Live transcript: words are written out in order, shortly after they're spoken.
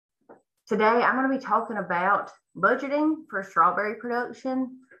Today, I'm going to be talking about budgeting for strawberry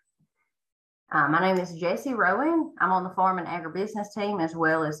production. My name is Jessie Rowan. I'm on the farm and agribusiness team as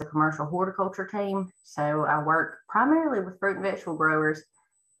well as the commercial horticulture team. So I work primarily with fruit and vegetable growers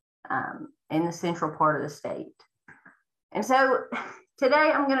in the central part of the state. And so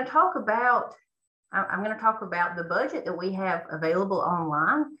today I'm going to talk about the budget that we have available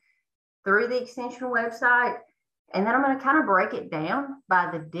online through the extension website. And then I'm going to kind of break it down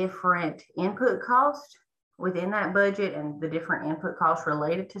by the different input costs within that budget and the different input costs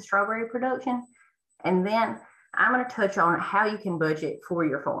related to strawberry production. And then I'm going to touch on how you can budget for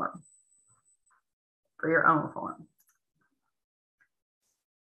your farm, for your own farm.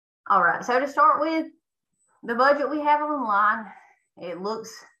 All right, so to start with, the budget we have online, it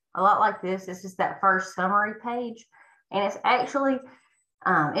looks a lot like this. This is that first summary page, and it's actually,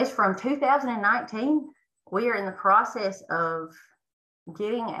 it's from 2019. We are in the process of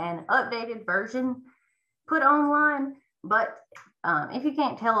getting an updated version put online, but if you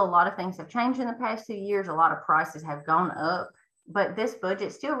can't tell, a lot of things have changed in the past 2 years. A lot of prices have gone up, but this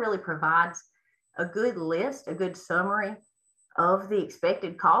budget still really provides a good list, a good summary of the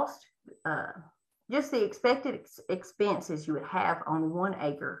expected cost, just the expected expenses you would have on 1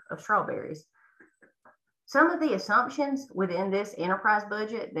 acre of strawberries. Some of the assumptions within this enterprise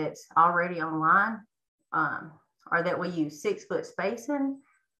budget that's already online are that we use 6-foot spacing,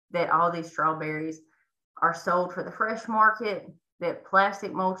 that all these strawberries are sold for the fresh market, that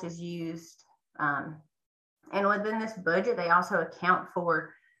plastic mulch is used. And within this budget, they also account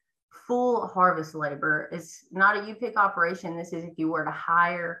for full harvest labor. It's not a U-pick operation. This is if you were to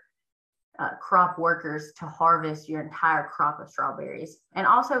hire crop workers to harvest your entire crop of strawberries. And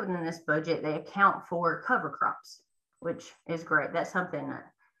also within this budget, they account for cover crops, which is great. That's something that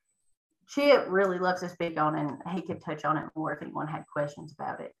Chip really loves to speak on, and he could touch on it more if anyone had questions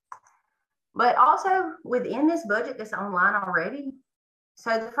about it. But also within this budget that's online already,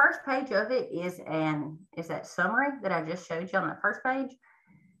 so the first page of it is that summary that I just showed you on the first page.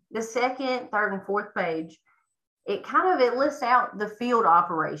 The second, third, and fourth page, it lists out the field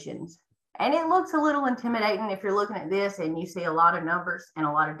operations. And it looks a little intimidating if you're looking at this and you see a lot of numbers and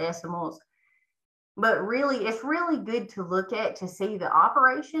a lot of decimals. But really, it's really good to look at to see the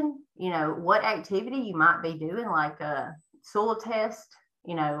operation, what activity you might be doing, like a soil test,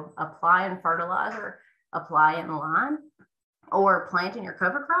 applying fertilizer, applying lime, or planting your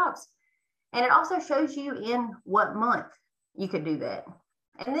cover crops. And it also shows you in what month you could do that.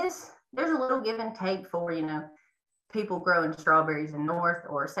 And there's a little give and take for, people growing strawberries in North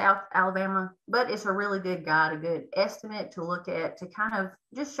or South Alabama, but it's a really good guide, a good estimate to look at to kind of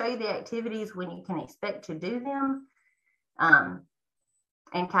just show you the activities when you can expect to do them,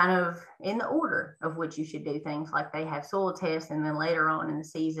 and kind of in the order of which you should do things. Like they have soil tests, and then later on in the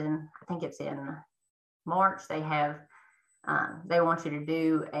season, I think it's in March, they want you to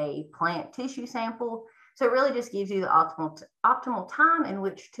do a plant tissue sample. So it really just gives you the optimal time in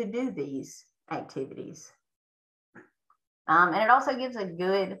which to do these activities. And it also gives a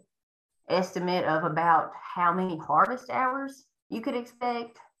good estimate of about how many harvest hours you could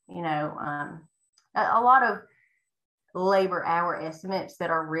expect, a lot of labor hour estimates that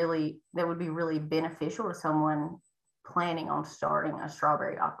would be really beneficial to someone planning on starting a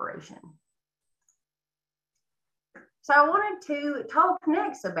strawberry operation. So I wanted to talk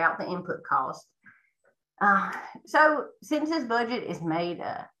next about the input cost. So since this budget is made,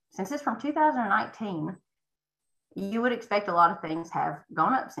 since it's from 2019, you would expect a lot of things have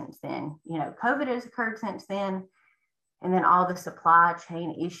gone up since then. COVID has occurred since then, and then all the supply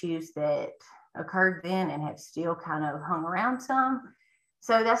chain issues that occurred then and have still kind of hung around some.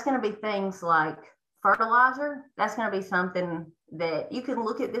 So that's going to be things like fertilizer. That's going to be something that you can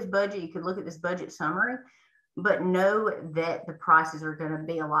look at this budget, you could look at this budget summary, but know that the prices are going to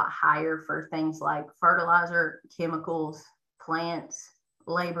be a lot higher for things like fertilizer, chemicals, plants,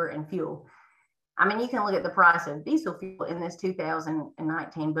 labor, and fuel. I mean, you can look at the price of diesel fuel in this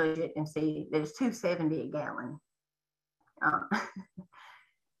 2019 budget and see that it's $2.70 a gallon.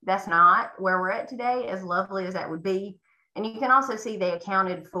 That's not where we're at today, as lovely as that would be. And you can also see they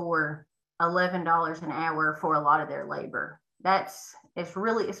accounted for $11 an hour for a lot of their labor. It's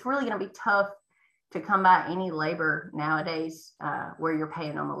really going to be tough to come by any labor nowadays where you're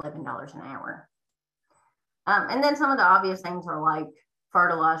paying them $11 an hour. And then some of the obvious things are like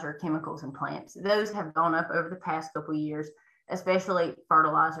fertilizer, chemicals, and plants. Those have gone up over the past couple of years, especially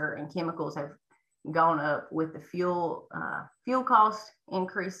fertilizer and chemicals have gone up with the fuel cost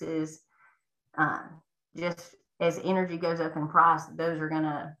increases. Just as energy goes up in price, those are going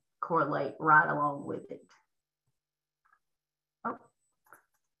to correlate right along with it. Oh.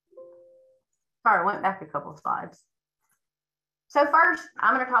 Sorry, I went back a couple of slides. So first,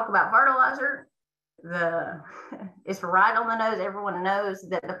 I'm going to talk about fertilizer. It's right on the nose. Everyone knows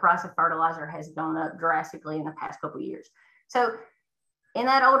that the price of fertilizer has gone up drastically in the past couple of years. So in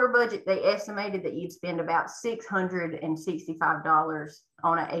that older budget, they estimated that you'd spend about $665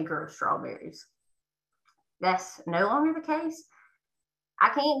 on an acre of strawberries. That's no longer the case. I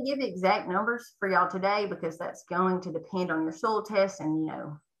can't give exact numbers for y'all today because that's going to depend on your soil test and, you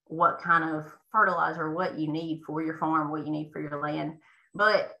know, what kind of fertilizer, what you need for your farm, what you need for your land.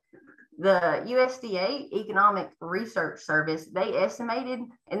 But the USDA Economic Research Service, they estimated,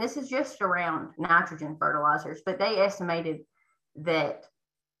 and this is just around nitrogen fertilizers, but they estimated that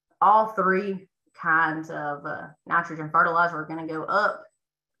all three kinds of nitrogen fertilizer are going to go up,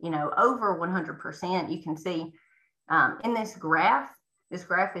 you know, over 100%. You can see in this graph is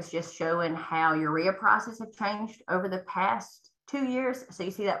just showing how urea prices have changed over the past 2 years. So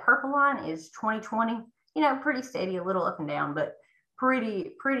you see that purple line is 2020, you know, pretty steady, a little up and down, but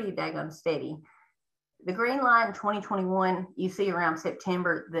pretty daggone steady. The green line, 2021, you see around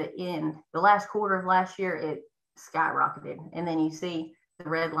September, the last quarter of last year, it skyrocketed. And then you see the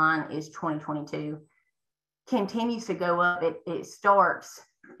red line is 2022, continues to go up. It starts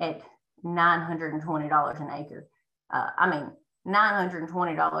at $920 an acre.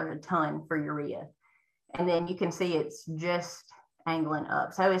 $920 a ton for urea. And then you can see it's just angling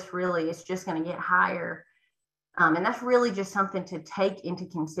up. So it's just going to get higher. And that's really just something to take into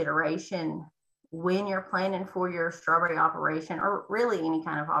consideration when you're planning for your strawberry operation, or really any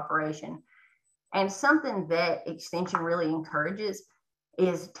kind of operation. And something that Extension really encourages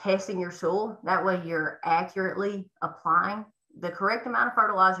is testing your soil. That way you're accurately applying the correct amount of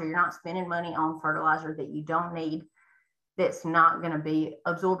fertilizer. You're not spending money on fertilizer that you don't need, that's not going to be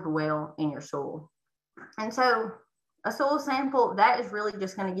absorbed well in your soil. And so a soil sample, that is really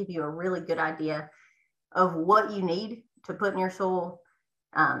just going to give you a really good idea of what you need to put in your soil.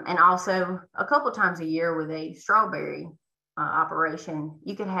 And also a couple times a year with a strawberry operation,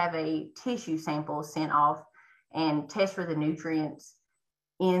 you could have a tissue sample sent off and test for the nutrients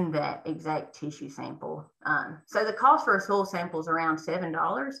in that exact tissue sample. So the cost for a soil sample is around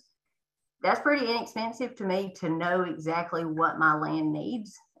 $7. That's pretty inexpensive to me to know exactly what my land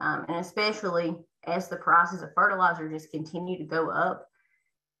needs. And especially as the prices of fertilizer just continue to go up,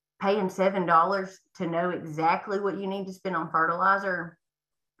 paying $7 to know exactly what you need to spend on fertilizer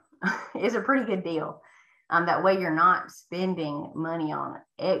is a pretty good deal. That way you're not spending money on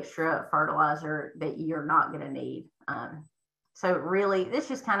extra fertilizer that you're not going to need. So really, this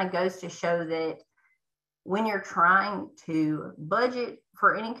just kind of goes to show that when you're trying to budget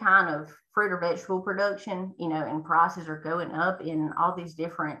for any kind of fruit or vegetable production, you know, and prices are going up in all these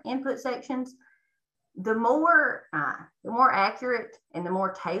different input sections, the more accurate and the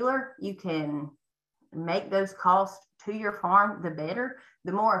more tailored you can make those costs to your farm, the better.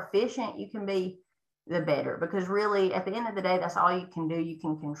 The more efficient you can be, the better. Because really, at the end of the day, that's all you can do. You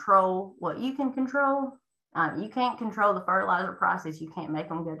can control what you can control. You can't control the fertilizer prices. You can't make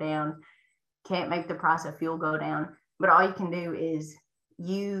them go down. Can't make the price of fuel go down. But all you can do is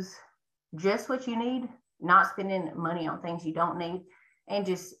use just what you need, not spending money on things you don't need, and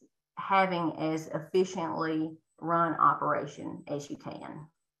just having as efficiently run operation as you can.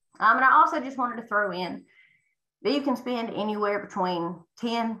 And I also just wanted to throw in that you can spend anywhere between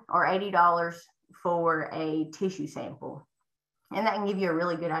 $10 or $80 for a tissue sample. And that can give you a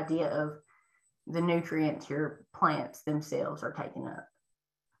really good idea of the nutrients your plants themselves are taking up.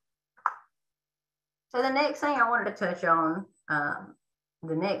 So the next thing I wanted to touch on,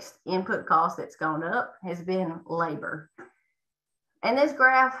 the next input cost that's gone up has been labor. And this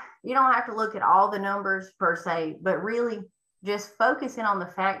graph, you don't have to look at all the numbers per se, but really just focusing on the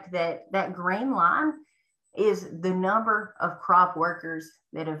fact that that green line is the number of crop workers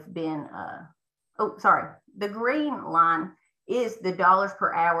that have been, the green line is the dollars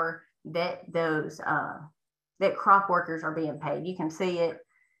per hour that that crop workers are being paid. You can see it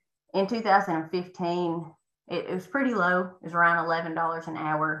in 2015, it was pretty low. It was around $11 an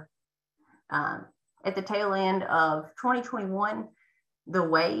hour. At the tail end of 2021, the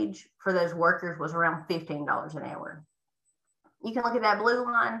wage for those workers was around $15 an hour. You can look at that blue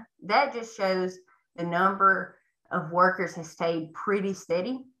line. That just shows the number of workers has stayed pretty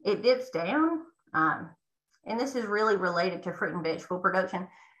steady. It dips down, and this is really related to fruit and vegetable production.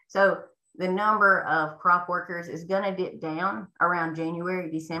 So the number of crop workers is going to dip down around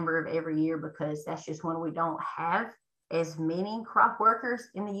January, December of every year, because that's just when we don't have as many crop workers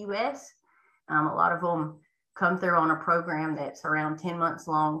in the U.S. A lot of them come through on a program that's around 10 months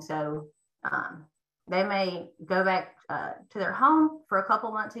long. So they may go back to their home for a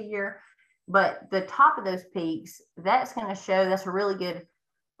couple months a year, But the top of those peaks, that's going to show, that's a really good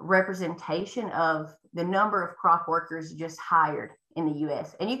representation of the number of crop workers just hired in the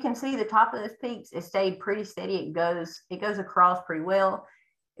US. And you can see the top of those peaks, it stayed pretty steady. It goes across pretty well.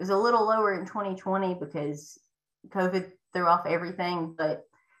 It was a little lower in 2020 because COVID threw off everything, but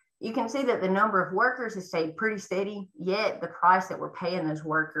you can see that the number of workers has stayed pretty steady, yet the price that we're paying those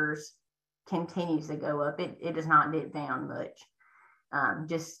workers continues to go up. It does not dip down much,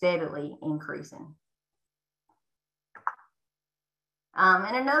 just steadily increasing.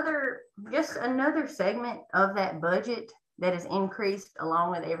 And another segment of that budget that has increased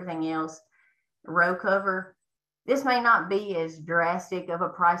along with everything else, row cover. This may not be as drastic of a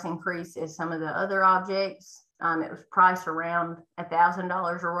price increase as some of the other objects. It was priced around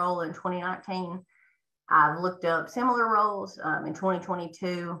 $1,000 a roll in 2019. I've looked up similar rolls in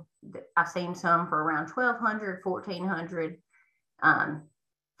 2022. I've seen some for around $1,200, $1,400.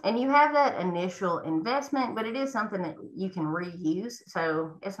 And you have that initial investment, but it is something that you can reuse.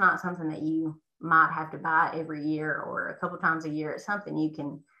 So it's not something that you might have to buy every year or a couple times a year. It's something you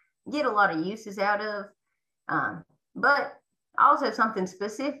can get a lot of uses out of. But also something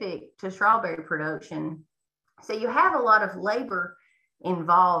specific to strawberry production. So you have a lot of labor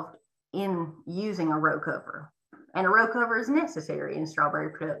involved in using a row cover, and a row cover is necessary in strawberry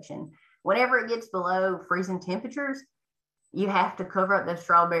production. Whenever it gets below freezing temperatures, you have to cover up those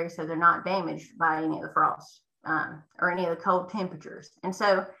strawberries so they're not damaged by any of the frost or any of the cold temperatures. And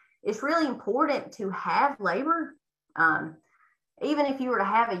so it's really important to have labor. Even if you were to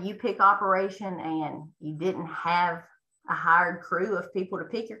have a U-pick operation and you didn't have a hired crew of people to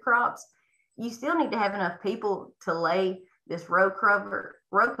pick your crops, you still need to have enough people to lay this row cover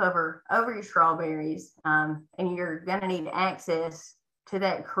over your strawberries, and you're going to need access to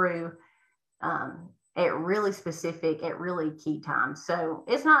that crew at really specific, at really key times. So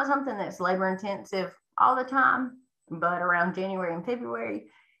it's not something that's labor intensive all the time, but around January and February,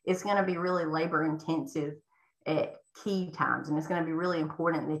 it's going to be really labor intensive at key times. And it's going to be really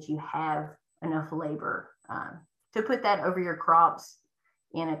important that you have enough labor to put that over your crops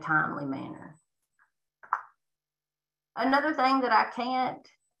in a timely manner. Another thing that I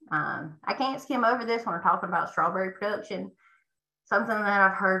can't skim over this when we're talking about strawberry production, something that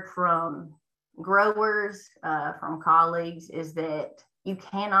I've heard from growers, from colleagues, is that you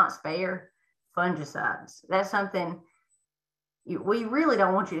cannot spare fungicides. That's something we really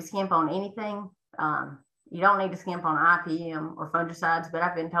don't want you to skimp on anything. You don't need to skimp on IPM or fungicides, but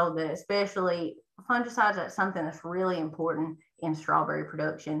I've been told that especially fungicides, that's something that's really important in strawberry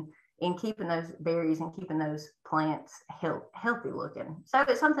production, in keeping those berries and keeping those plants healthy looking. So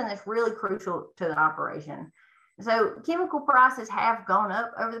it's something that's really crucial to the operation. So chemical prices have gone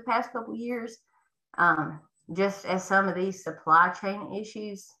up over the past couple of years, just as some of these supply chain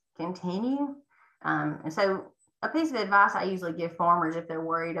issues continue. And so a piece of advice I usually give farmers if they're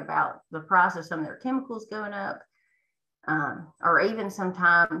worried about the price of some of their chemicals going up, or even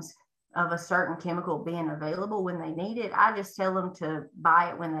sometimes of a certain chemical being available when they need it, I just tell them to buy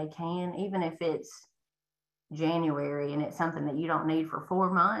it when they can, even if it's January and it's something that you don't need for 4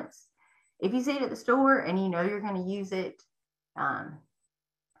 months. If you see it at the store and you know you're going to use it,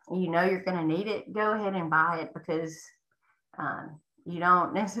 you know you're going to need it, go ahead and buy it, because you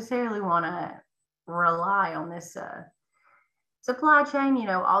don't necessarily want to rely on this supply chain, you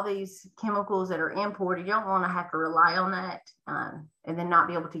know, all these chemicals that are imported. You don't want to have to rely on that and then not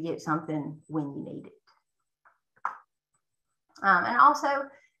be able to get something when you need it. And also,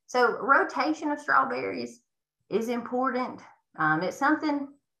 so rotation of strawberries is important. It's something,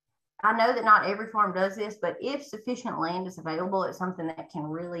 I know that not every farm does this, but if sufficient land is available, it's something that can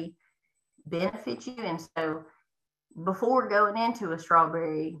really benefit you. And so before going into a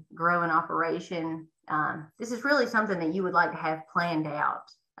strawberry growing operation, this is really something that you would like to have planned out.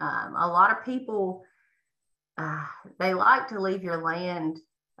 A lot of people, they like to leave your land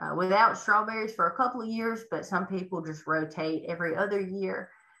without strawberries for a couple of years, but some people just rotate every other year.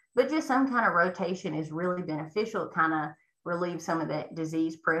 But just some kind of rotation is really beneficial. It kind of relieves some of that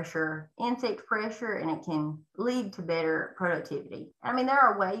disease pressure, insect pressure, and it can lead to better productivity. I mean, there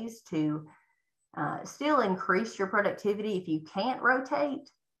are ways to still increase your productivity if you can't rotate,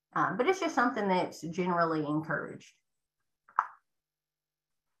 but it's just something that's generally encouraged.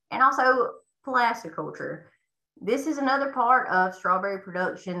 And also plasticulture. This is another part of strawberry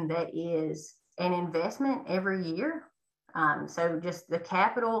production that is an investment every year. So just the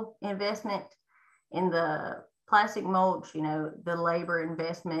capital investment in the plastic mulch, you know, the labor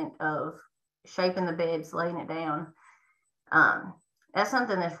investment of shaping the beds, laying it down. That's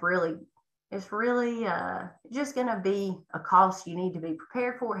something that's really it's really just going to be a cost you need to be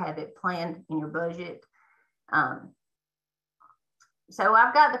prepared for, have it planned in your budget. So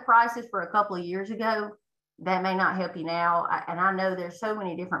I've got the prices for a couple of years ago. That may not help you now. And I know there's so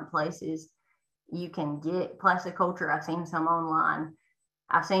many different places you can get plasticulture. I've seen some online.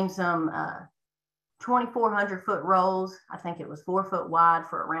 I've seen some 2,400 foot rolls. I think it was 4 foot wide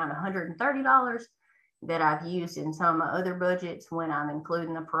for around $130 that I've used in some of my other budgets when I'm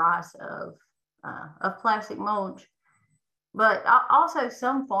including the price of plastic mulch. But also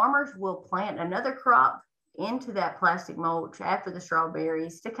some farmers will plant another crop into that plastic mulch after the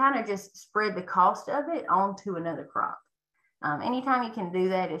strawberries to kind of just spread the cost of it onto another crop. Anytime you can do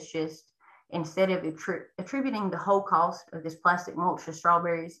that, it's just, instead of attributing the whole cost of this plastic mulch to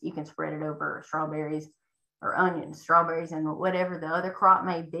strawberries, you can spread it over strawberries or onions, strawberries, and whatever the other crop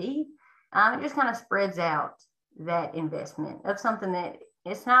may be. It just kind of spreads out that investment of something that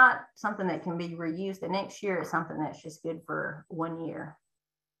it's not something that can be reused the next year. It's something that's just good for 1 year.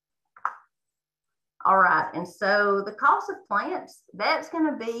 All right, and so the cost of plants, that's going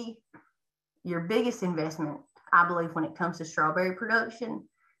to be your biggest investment, I believe, when it comes to strawberry production.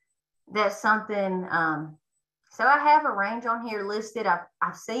 That's something, so I have a range on here listed.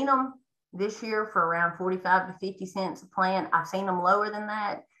 I've seen them this year for around 45 to 50 cents a plant. I've seen them lower than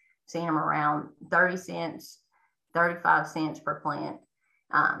that, seen them around 30 cents, 35 cents per plant.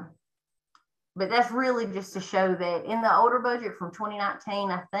 But that's really just to show that in the older budget from 2019,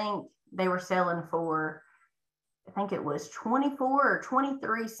 I think they were selling for, I think it was 24 or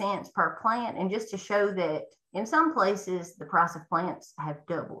 23 cents per plant. And just to show that in some places, the price of plants have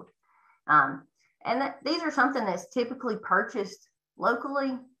doubled. And these are something that's typically purchased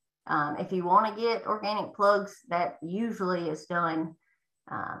locally. If you want to get organic plugs, that usually is done.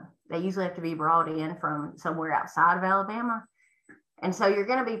 They usually have to be brought in from somewhere outside of Alabama. And so you're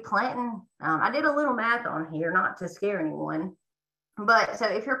going to be planting, I did a little math on here, not to scare anyone, but so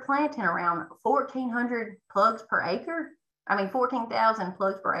if you're planting around 1,400 plugs per acre, 14,000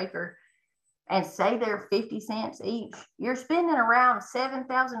 plugs per acre, and say they're 50 cents each, you're spending around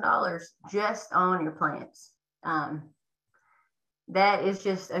 $7,000 just on your plants. That is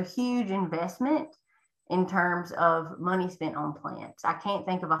just a huge investment in terms of money spent on plants. I can't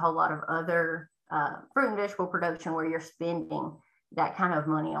think of a whole lot of other fruit and vegetable production where you're spending that kind of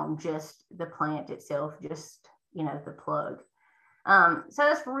money on just the plant itself, just, the plug. So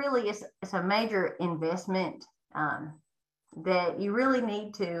that's really, it's a major investment that you really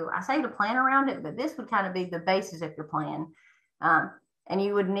need to, I say to plan around it, but this would kind of be the basis of your plan. And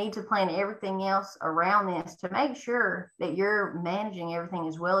you would need to plan everything else around this to make sure that you're managing everything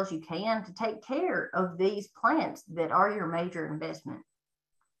as well as you can to take care of these plants that are your major investment.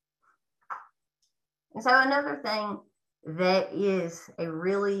 And so another thing that is a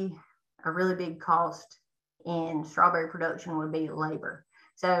really big cost in strawberry production would be labor.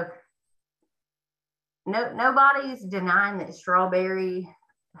 So nobody's denying that strawberry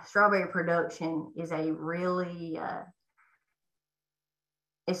production is a really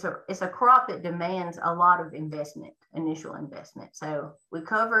it's a crop that demands a lot of investment, initial investment. So we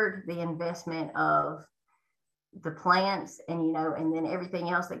covered the investment of the plants and and then everything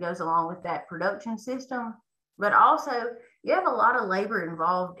else that goes along with that production system. But also you have a lot of labor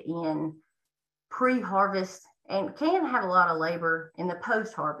involved in pre-harvest and can have a lot of labor in the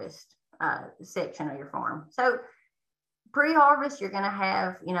post-harvest section of your farm. So pre-harvest, you're going to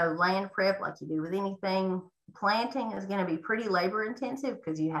have, land prep like you do with anything. Planting is going to be pretty labor intensive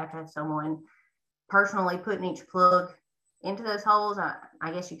because you have to have someone personally putting each plug into those holes.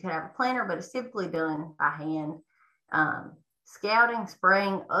 I guess you could have a planter, but it's typically done by hand. Scouting,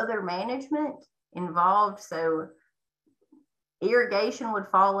 spraying, other management involved. So irrigation would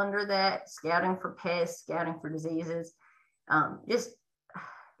fall under that, scouting for pests, scouting for diseases, just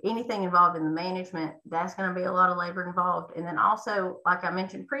anything involved in the management, that's going to be a lot of labor involved. And then also, like I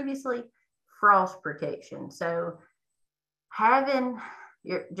mentioned previously, frost protection. So having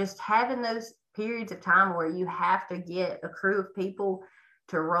those periods of time where you have to get a crew of people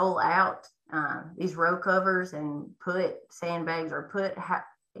to roll out these row covers and put sandbags or put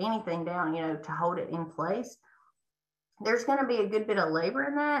anything down, to hold it in place. There's going to be a good bit of labor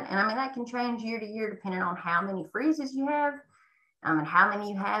in that. And that can change year to year depending on how many freezes you have and how many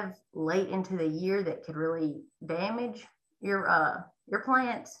you have late into the year that could really damage your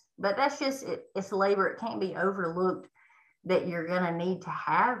plants. But that's just it's labor. It can't be overlooked that you're going to need to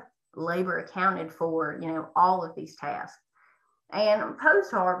have labor accounted for, all of these tasks. And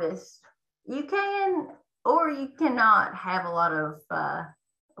post-harvest, you can or you cannot have a lot of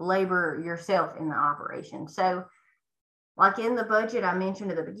labor yourself in the operation. So Like in the budget I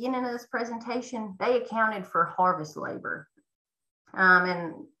mentioned at the beginning of this presentation, they accounted for harvest labor.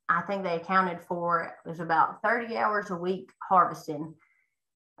 And I think they accounted for, there's about 30 hours a week harvesting.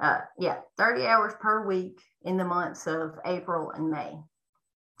 30 hours per week in the months of April and May.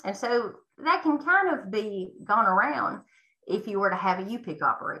 And so that can kind of be gone around if you were to have a U-pick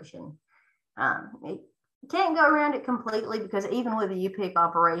operation. It can't go around it completely, because even with a U-pick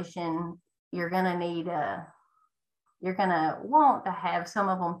operation, you're going to need you're going to want to have some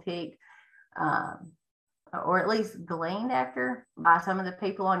of them picked, or at least gleaned after by some of the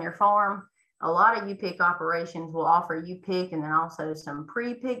people on your farm. A lot of U-pick operations will offer U-pick and then also some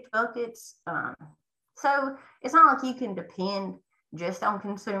pre-picked buckets. So it's not like you can depend just on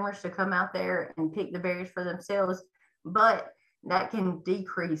consumers to come out there and pick the berries for themselves, but that can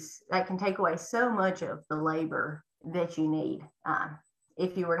take away so much of the labor that you need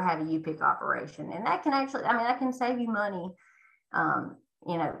if you were to have a U-pick operation. And that can actually, that can save you money,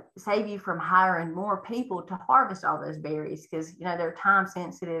 save you from hiring more people to harvest all those berries, because, they're time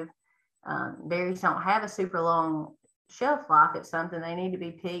sensitive. Berries don't have a super long shelf life. It's something they need to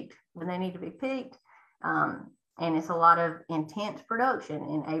be picked when they need to be picked. And it's a lot of intense production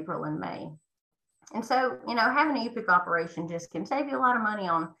in April and May. And so, having a U-pick operation just can save you a lot of money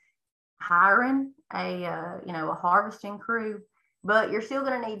on hiring a harvesting crew, but you're still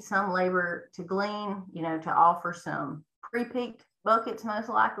going to need some labor to glean, to offer some pre-picked buckets most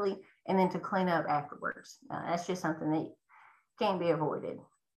likely, and then to clean up afterwards. That's just something that can't be avoided.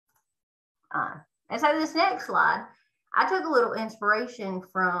 And so this next slide, I took a little inspiration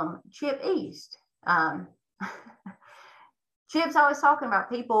from Chip East. Chip's always talking about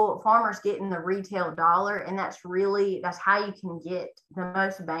farmers getting the retail dollar, and that's how you can get the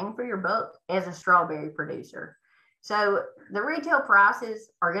most bang for your buck as a strawberry producer. So the retail prices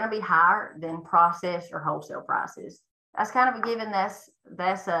are going to be higher than processed or wholesale prices. That's kind of a given. That's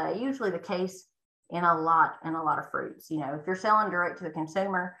usually the case in a lot of fruits. If you're selling direct to the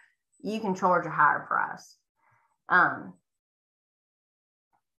consumer, you can charge a higher price.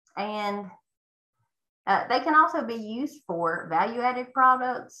 They can also be used for value-added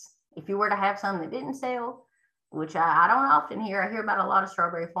products. If you were to have some that didn't sell, which I don't often hear. I hear about a lot of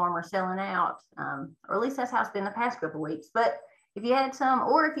strawberry farmers selling out, or at least that's how it's been the past couple of weeks. But if you had some,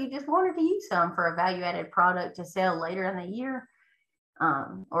 or if you just wanted to use some for a value-added product to sell later in the year,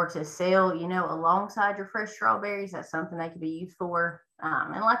 or to sell, alongside your fresh strawberries, that's something they could be used for.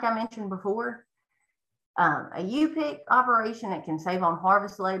 And like I mentioned before, a U-pick operation that can save on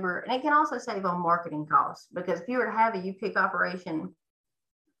harvest labor, and it can also save on marketing costs, because if you were to have a U-pick operation,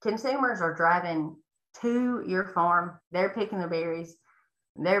 consumers are driving to your farm, they're picking the berries,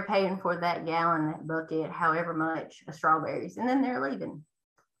 they're paying for that gallon, that bucket, however much of strawberries, and then they're leaving.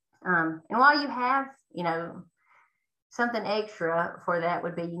 And while you have, something extra for that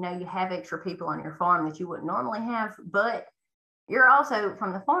would be, you have extra people on your farm that you wouldn't normally have, but you're also,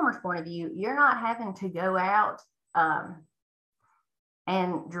 from the farmer's point of view, you're not having to go out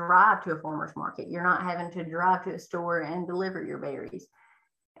and drive to a farmer's market. You're not having to drive to a store and deliver your berries.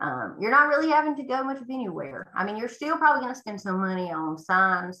 You're not really having to go much of anywhere. You're still probably going to spend some money on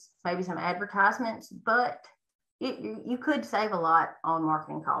signs, maybe some advertisements, but you could save a lot on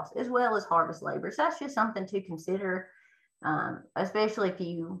marketing costs as well as harvest labor. So that's just something to consider, especially if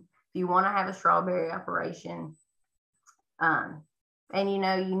you want to have a strawberry operation. And you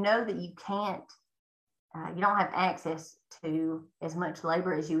know that you can't, you don't have access to as much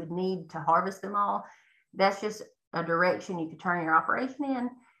labor as you would need to harvest them all. That's just a direction you could turn your operation in,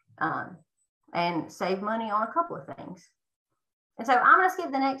 and save money on a couple of things. And so I'm going to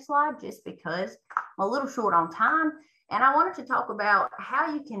skip the next slide just because I'm a little short on time, and I wanted to talk about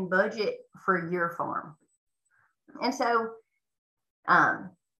how you can budget for your farm. And so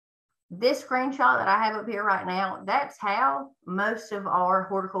this screenshot that I have up here right now, that's how most of our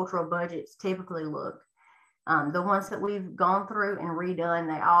horticultural budgets typically look. The ones that we've gone through and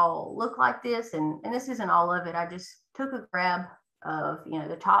redone, they all look like this. And this isn't all of it. I just took a grab of,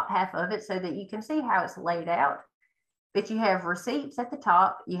 the top half of it so that you can see how it's laid out. But you have receipts at the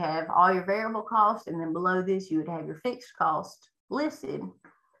top, you have all your variable costs, and then below this, you would have your fixed cost listed.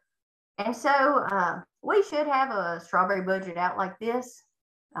 And so we should have a strawberry budget out like this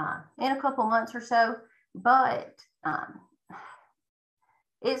in a couple months or so, but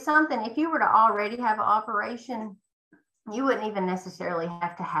it's something, if you were to already have an operation, you wouldn't even necessarily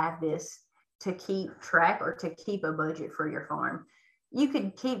have to have this to keep track or to keep a budget for your farm. You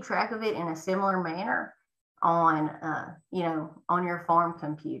could keep track of it in a similar manner on, on your farm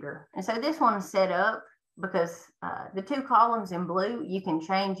computer. And so this one is set up because the two columns in blue, you can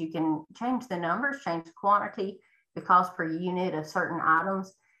change the numbers, change the quantity, the cost per unit of certain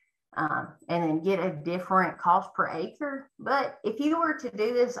items, and then get a different cost per acre. But if you were to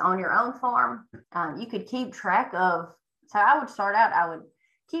do this on your own farm, you could keep track of, so I would start out, I would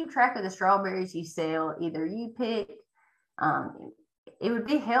keep track of the strawberries you sell, either you pick. It would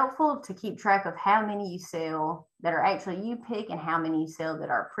be helpful to keep track of how many you sell that are actually you pick and how many you sell that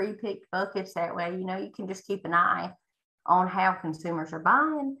are pre-picked buckets. That way, you know, you can just keep an eye on how consumers are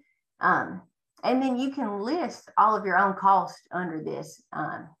buying. And then you can list all of your own costs under this.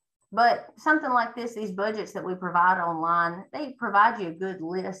 But something like this, these budgets that we provide online, they provide you a good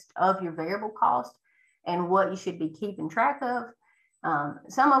list of your variable cost and what you should be keeping track of.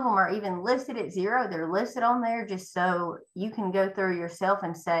 Some of them are even listed at zero. They're listed on there just so you can go through yourself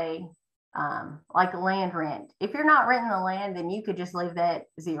and say, like land rent. If you're not renting the land, then you could just leave that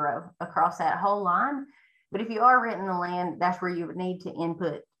zero across that whole line. But if you are renting the land, that's where you would need to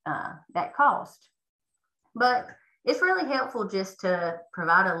input that cost. But it's really helpful just to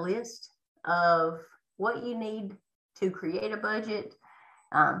provide a list of what you need to create a budget.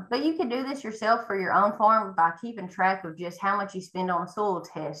 But you can do this yourself for your own farm by keeping track of just how much you spend on soil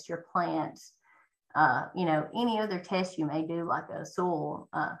tests, your plants, you know, any other tests you may do, like a soil,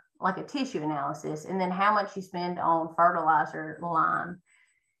 like a tissue analysis, and then how much you spend on fertilizer, lime.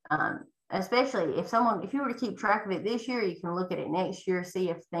 Especially if you were to keep track of it this year, you can look at it next year, see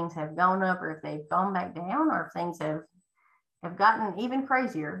if things have gone up or if they've gone back down or if things have gotten even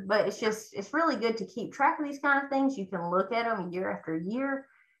crazier. But it's really good to keep track of these kind of things. You can look at them year after year.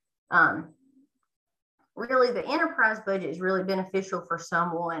 Really, the enterprise budget is really beneficial for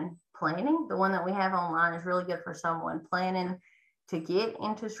someone planning. The one that we have online is really good for someone planning to get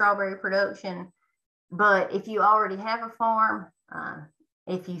into strawberry production. But if you already have a farm,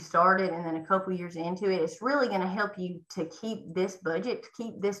 if you started and then a couple years into it, it's really going to help you to keep this budget, to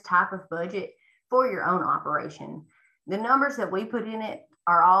keep this type of budget for your own operation. The numbers that we put in it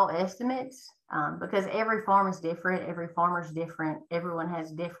are all estimates because every farm is different. Every farmer is different. Everyone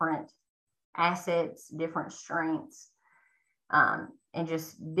has different assets, different strengths, and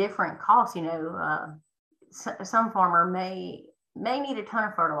just different costs. You know, some farmer may need a ton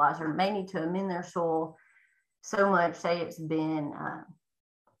of fertilizer, may need to amend their soil so much, say it's been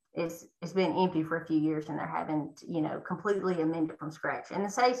empty for a few years and they're having to, you know, completely amend it from scratch. And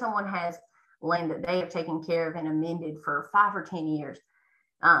say someone has land that they have taken care of and amended for 5 or 10 years.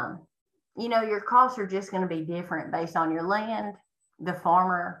 You know, your costs are just going to be different based on your land, the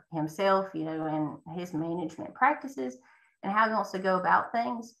farmer himself, you know, and his management practices and how he wants to go about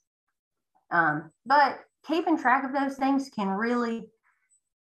things. But keeping track of those things can really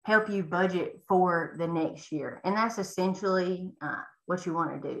help you budget for the next year. And that's essentially what you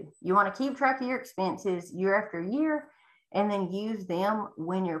want to do. You want to keep track of your expenses year after year and then use them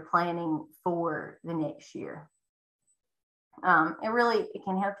when you're planning for the next year. It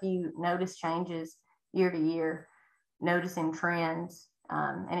can help you notice changes year to year, noticing trends,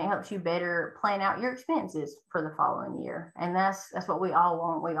 and it helps you better plan out your expenses for the following year. And that's what we all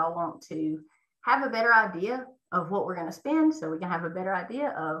want. We all want to have a better idea of what we're going to spend so we can have a better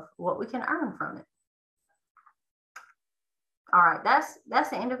idea of what we can earn from it. All right, that's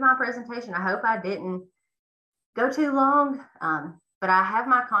the end of my presentation. I hope I didn't go too long, but I have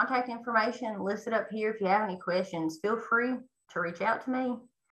my contact information listed up here. If you have any questions, feel free to reach out to me.